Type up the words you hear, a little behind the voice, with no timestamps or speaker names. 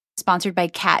sponsored by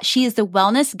Kat. She is the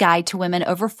wellness guide to women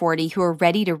over 40 who are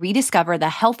ready to rediscover the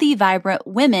healthy, vibrant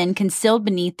women concealed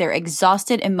beneath their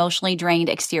exhausted, emotionally drained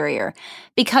exterior.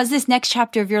 Because this next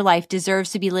chapter of your life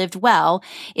deserves to be lived well,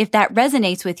 if that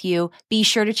resonates with you, be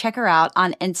sure to check her out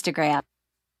on Instagram.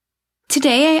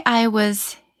 Today I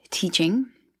was teaching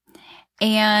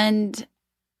and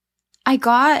I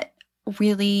got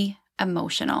really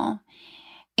emotional.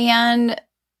 And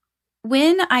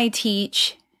when I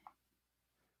teach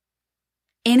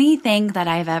anything that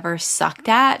I've ever sucked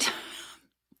at,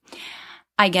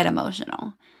 I get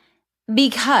emotional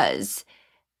because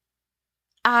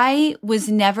I was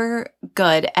never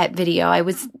good at video. I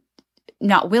was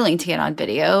not willing to get on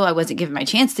video. I wasn't given my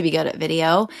chance to be good at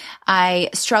video. I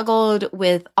struggled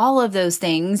with all of those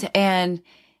things. And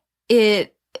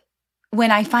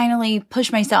when I finally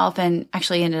pushed myself and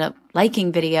actually ended up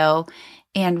liking video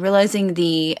and realizing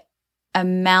the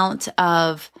amount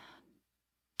of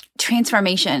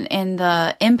transformation and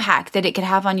the impact that it could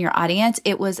have on your audience,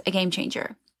 it was a game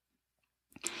changer.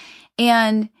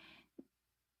 And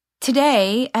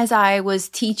today, as I was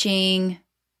teaching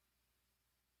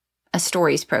a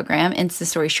stories program, Insta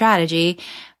Story Strategy,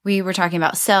 we were talking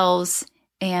about sales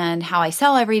and how I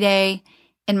sell every day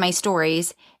in my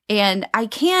stories. And I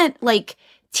can't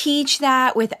teach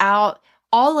that without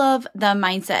all of the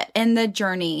mindset and the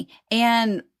journey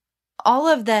and all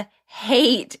of the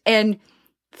hate and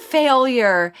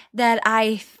failure that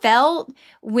I felt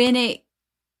when it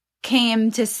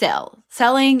came to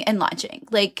selling and launching.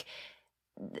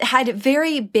 Had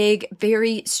very big,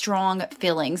 very strong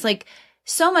feelings.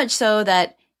 So much so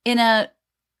that in a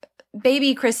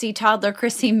baby Chrissy, toddler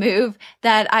Chrissy move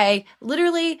that I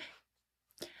literally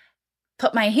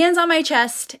put my hands on my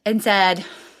chest and said,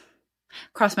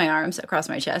 across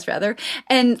my chest rather,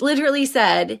 and literally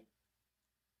said,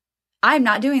 I'm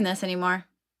not doing this anymore.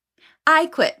 I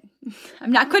quit.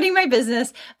 I'm not quitting my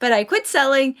business, but I quit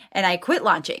selling and I quit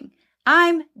launching.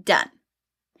 I'm done.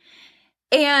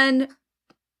 And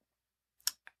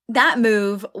that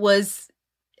move was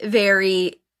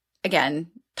very, again,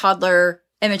 toddler,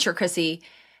 immature Chrissy,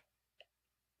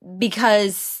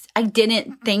 because I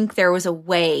didn't think there was a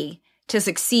way to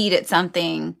succeed at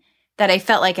something that I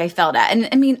felt like I failed at. And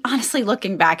I mean, honestly,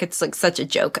 looking back, it's such a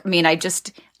joke. I mean,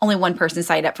 only one person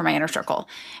signed up for my inner circle.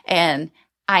 And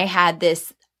I had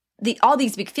all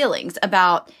these big feelings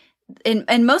about,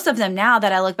 and most of them now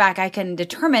that I look back, I can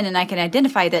determine and I can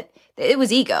identify that it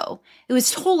was ego. It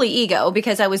was totally ego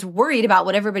because I was worried about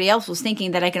what everybody else was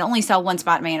thinking, that I can only sell one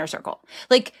spot in my inner circle.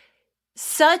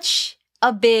 Such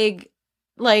a big,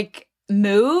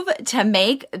 move to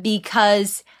make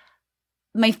because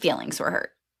my feelings were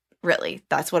hurt. Really,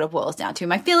 that's what it boils down to.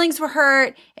 My feelings were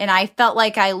hurt and I felt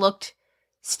like I looked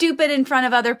stupid in front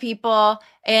of other people.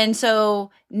 And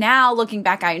so now looking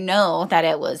back, I know that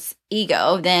it was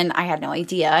ego. Then I had no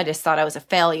idea. I just thought I was a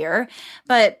failure.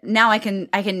 But now I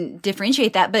can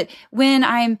differentiate that. But when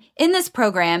I'm in this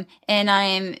program and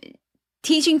I'm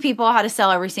teaching people how to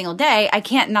sell every single day, I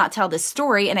can't not tell this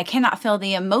story and I cannot feel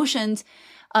the emotions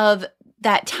of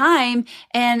that time.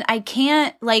 And I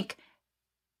can't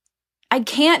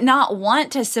not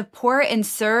want to support and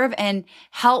serve and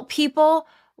help people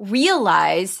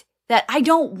realize that I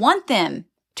don't want them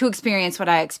to experience what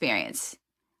I experience.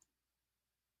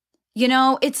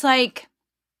 It's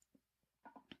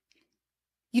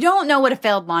you don't know what a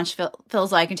failed launch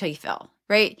feels like until you fail,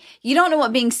 right? You don't know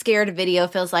what being scared of video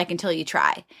feels like until you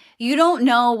try. You don't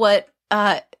know what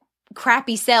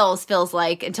crappy sales feels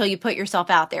like until you put yourself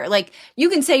out there. You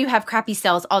can say you have crappy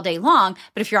sales all day long,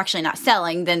 but if you're actually not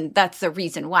selling, then that's the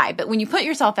reason why. But when you put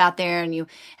yourself out there and you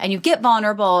get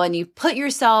vulnerable and you put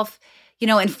yourself,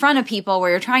 in front of people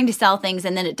where you're trying to sell things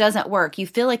and then it doesn't work, you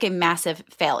feel like a massive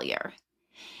failure.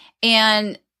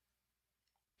 And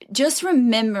just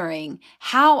remembering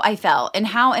how I felt and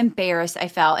how embarrassed I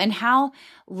felt and how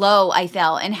low I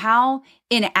felt and how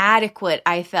inadequate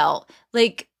I felt,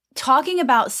 talking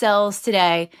about sales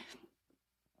today,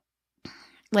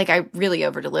 I really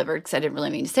over-delivered because I didn't really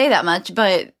mean to say that much,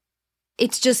 but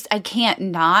it's just, I can't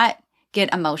not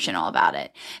get emotional about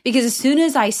it. Because as soon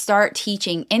as I start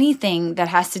teaching anything that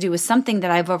has to do with something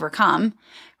that I've overcome,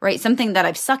 right, something that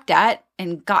I've sucked at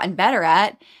and gotten better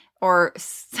at, or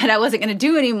said I wasn't going to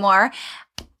do anymore,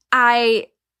 I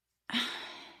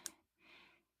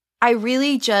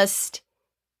really just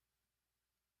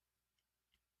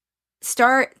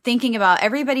start thinking about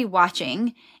everybody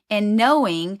watching and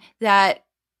knowing that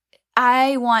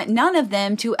I want none of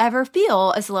them to ever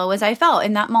feel as low as I felt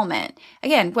in that moment.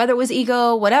 Again, whether it was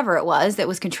ego, whatever it was that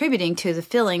was contributing to the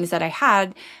feelings that I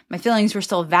had, my feelings were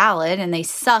still valid and they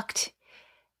sucked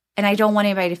And I don't want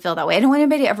anybody to feel that way. I don't want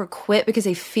anybody to ever quit because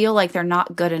they feel like they're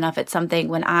not good enough at something,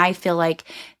 when I feel like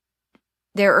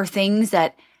there are things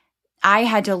that I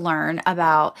had to learn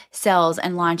about sales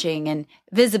and launching and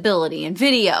visibility and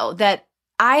video that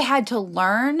I had to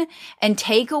learn and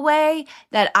take away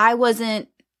that I wasn't,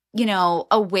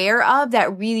 aware of,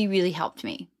 that really, really helped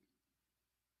me.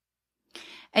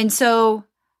 And so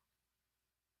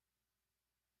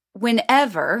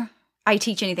whenever I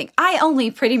teach anything, I only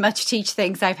pretty much teach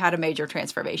things I've had a major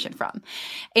transformation from.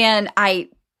 And I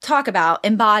talk about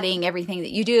embodying everything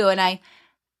that you do. And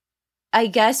I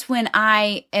guess when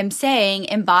I am saying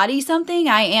embody something,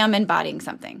 I am embodying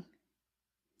something.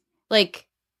 Like,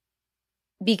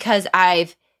 because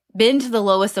I've been to the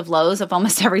lowest of lows of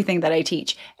almost everything that I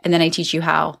teach. And then I teach you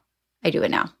how I do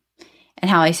it now,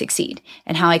 and how I succeed,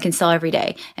 and how I can sell every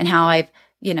day, and how I've,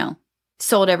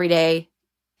 sold every day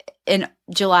in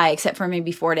July, except for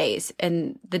maybe 4 days.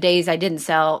 And the days I did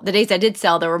sell,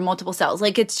 there were multiple sales.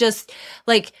 Like, it's just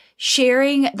like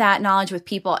sharing that knowledge with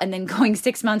people, and then going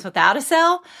 6 months without a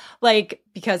sale, like,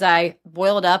 because I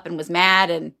boiled up and was mad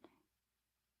and,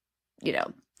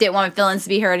 didn't want my feelings to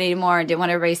be hurt anymore, and didn't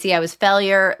want everybody to see I was a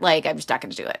failure. Like, I'm just not going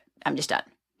to do it. I'm just done.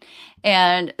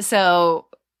 And so,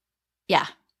 yeah,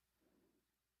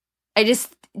 I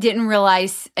just didn't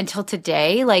realize until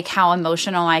today, like, how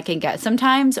emotional I can get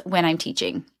sometimes when I'm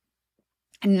teaching.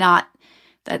 And not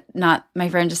my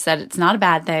friend just said, it's not a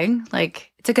bad thing.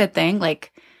 Like, it's a good thing.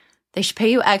 Like, they should pay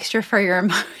you extra for your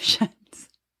emotions.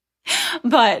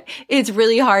 But it's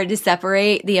really hard to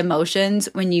separate the emotions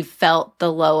when you've felt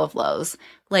the low of lows.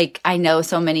 Like, I know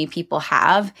so many people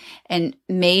have, and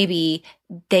maybe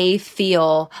they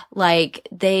feel like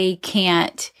they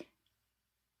can't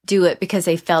do it because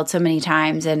they failed so many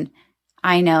times. And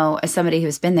I know, as somebody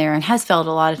who's been there and has failed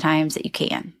a lot of times, that you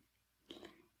can.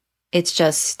 It's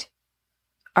just,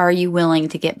 are you willing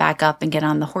to get back up and get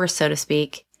on the horse, so to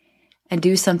speak, and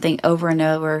do something over and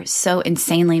over so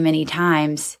insanely many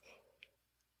times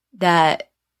that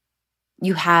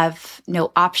you have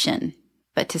no option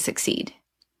but to succeed,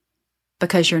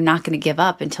 because you're not going to give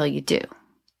up until you do.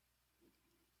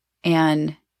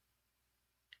 And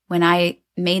when I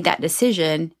made that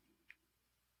decision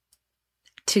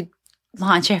to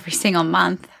launch every single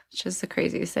month, which is the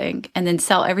craziest thing, and then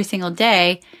sell every single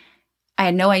day, I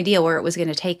had no idea where it was going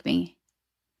to take me.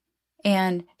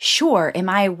 And sure, am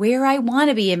I where I want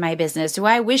to be in my business? Do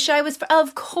I wish I was?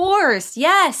 Of course.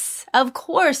 Yes, of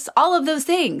course. All of those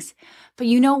things. But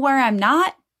you know where I'm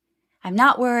not? I'm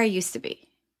not where I used to be.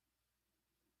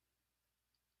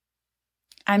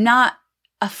 I'm not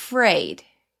afraid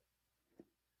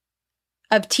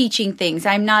of teaching things.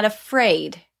 I'm not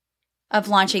afraid of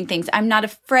launching things. I'm not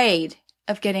afraid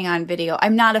of getting on video.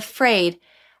 I'm not afraid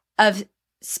of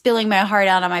spilling my heart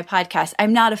out on my podcast.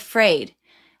 I'm not afraid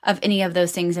of any of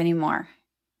those things anymore.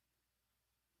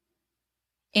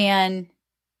 And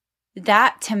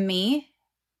that, to me,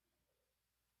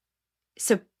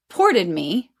 supported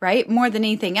me, right? More than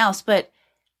anything else. But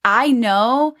I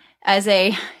know,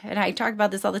 and I talk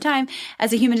about this all the time,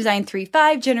 as a Human Design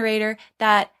 3-5 generator,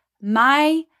 that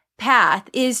my path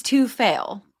is to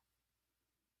fail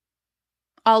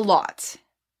a lot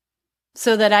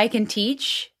so that I can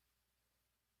teach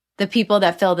the people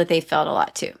that feel that they failed a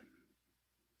lot too.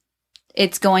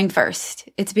 It's going first.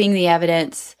 It's being the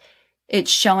evidence.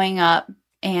 It's showing up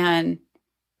and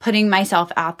putting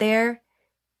myself out there.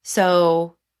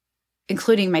 So,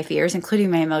 including my fears, including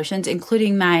my emotions,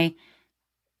 including my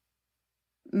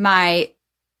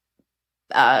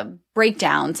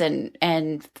breakdowns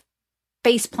and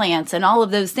face plants and all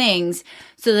of those things,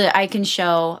 so that I can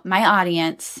show my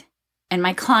audience and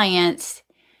my clients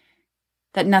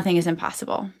that nothing is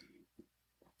impossible.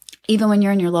 Even when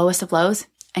you're in your lowest of lows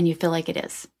and you feel like it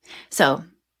is. So,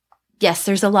 yes,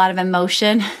 there's a lot of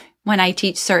emotion when I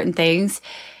teach certain things,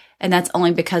 and that's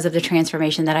only because of the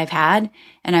transformation that I've had.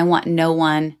 And I want no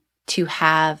one to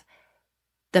have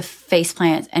the face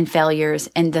plants and failures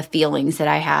and the feelings that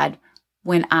I had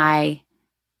when I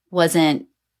wasn't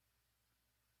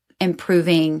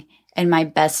improving and my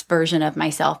best version of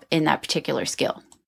myself in that particular skill.